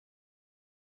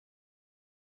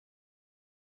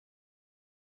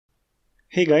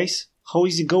Hey guys, how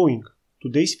is it going?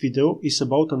 Today's video is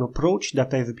about an approach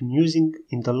that I've been using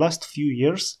in the last few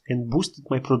years and boosted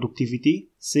my productivity,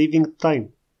 saving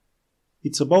time.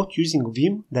 It's about using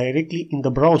Vim directly in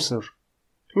the browser.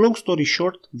 Long story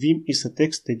short, Vim is a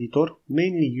text editor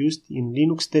mainly used in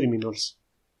Linux terminals.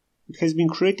 It has been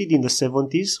created in the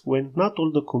 70s when not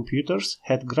all the computers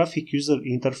had graphic user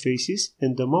interfaces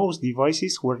and the mouse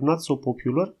devices were not so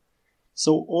popular,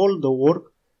 so all the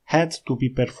work had to be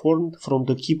performed from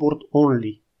the keyboard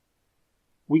only.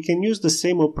 We can use the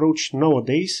same approach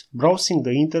nowadays, browsing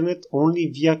the internet only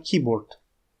via keyboard.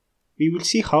 We will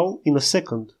see how in a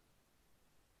second.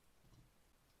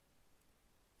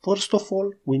 First of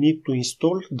all, we need to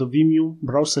install the Vimium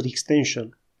browser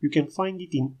extension. You can find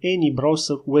it in any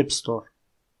browser web store.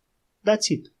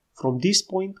 That's it. From this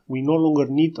point, we no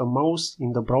longer need a mouse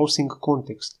in the browsing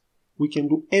context. We can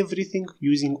do everything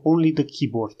using only the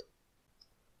keyboard.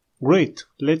 Great,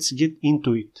 let's get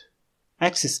into it.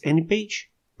 Access any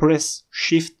page, press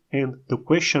Shift and the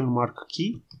question mark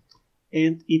key,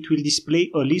 and it will display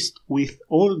a list with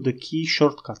all the key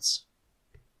shortcuts.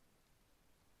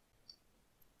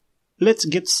 Let's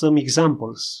get some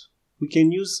examples. We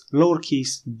can use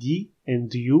lowercase d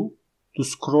and u to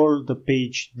scroll the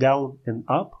page down and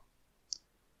up.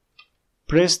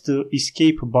 Press the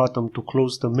escape button to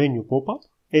close the menu pop-up,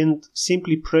 and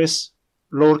simply press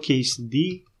lowercase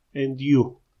d and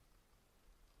u.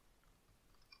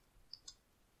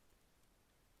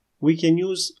 We can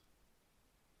use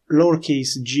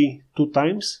lowercase g 2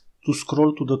 times to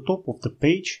scroll to the top of the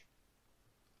page,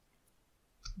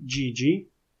 gg,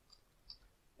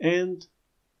 and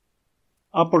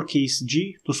uppercase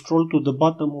G to scroll to the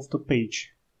bottom of the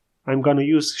page. I'm gonna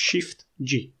use Shift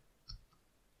G.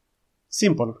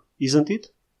 Simple, isn't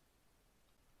it?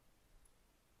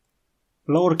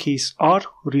 Lowercase r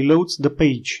reloads the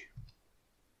page.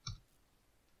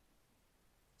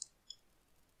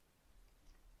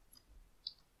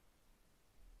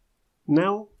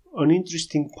 Now, an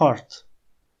interesting part.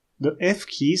 The F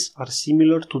keys are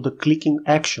similar to the clicking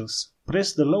actions.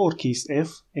 Press the lowercase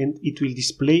f and it will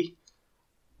display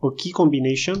a key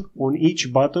combination on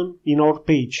each button in our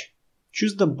page.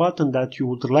 Choose the button that you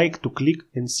would like to click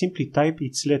and simply type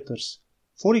its letters.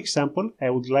 For example, I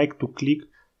would like to click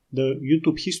the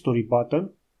YouTube history button,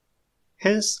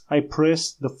 hence I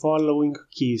press the following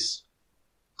keys: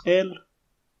 L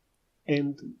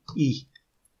and E.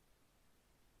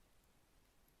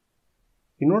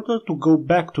 In order to go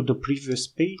back to the previous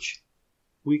page,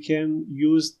 we can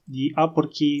use the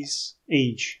uppercase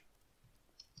H.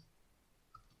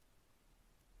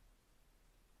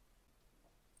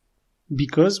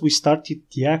 Because we started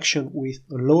the action with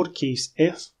a lowercase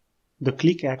f, the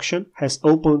click action has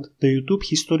opened the YouTube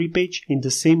history page in the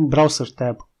same browser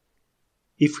tab.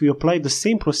 If we apply the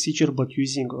same procedure but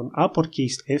using an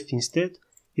uppercase f instead,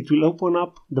 it will open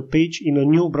up the page in a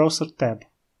new browser tab.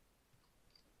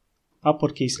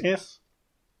 Uppercase F,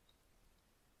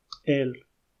 L,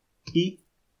 E,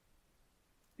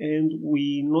 and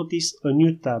we notice a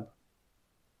new tab.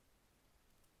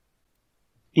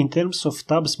 In terms of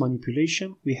tabs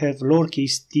manipulation, we have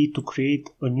lowercase t to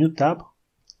create a new tab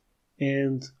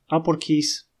and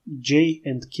uppercase J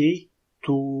and K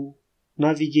to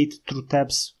navigate through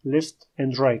tabs left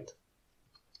and right.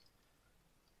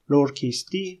 Lowercase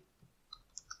t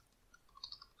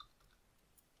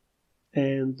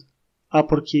and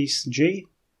uppercase J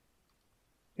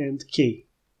and K.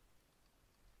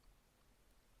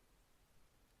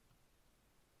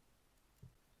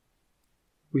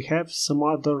 We have some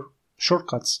other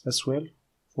shortcuts as well.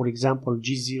 For example,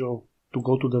 G0 to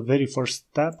go to the very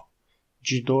first tab,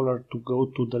 $G to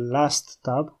go to the last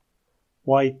tab,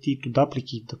 YT to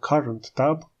duplicate the current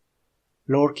tab,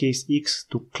 lowercase x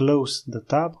to close the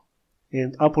tab,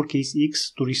 and uppercase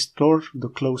X to restore the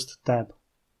closed tab.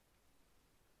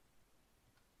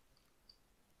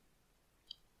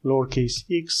 Lowercase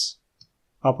x,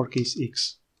 uppercase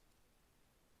X.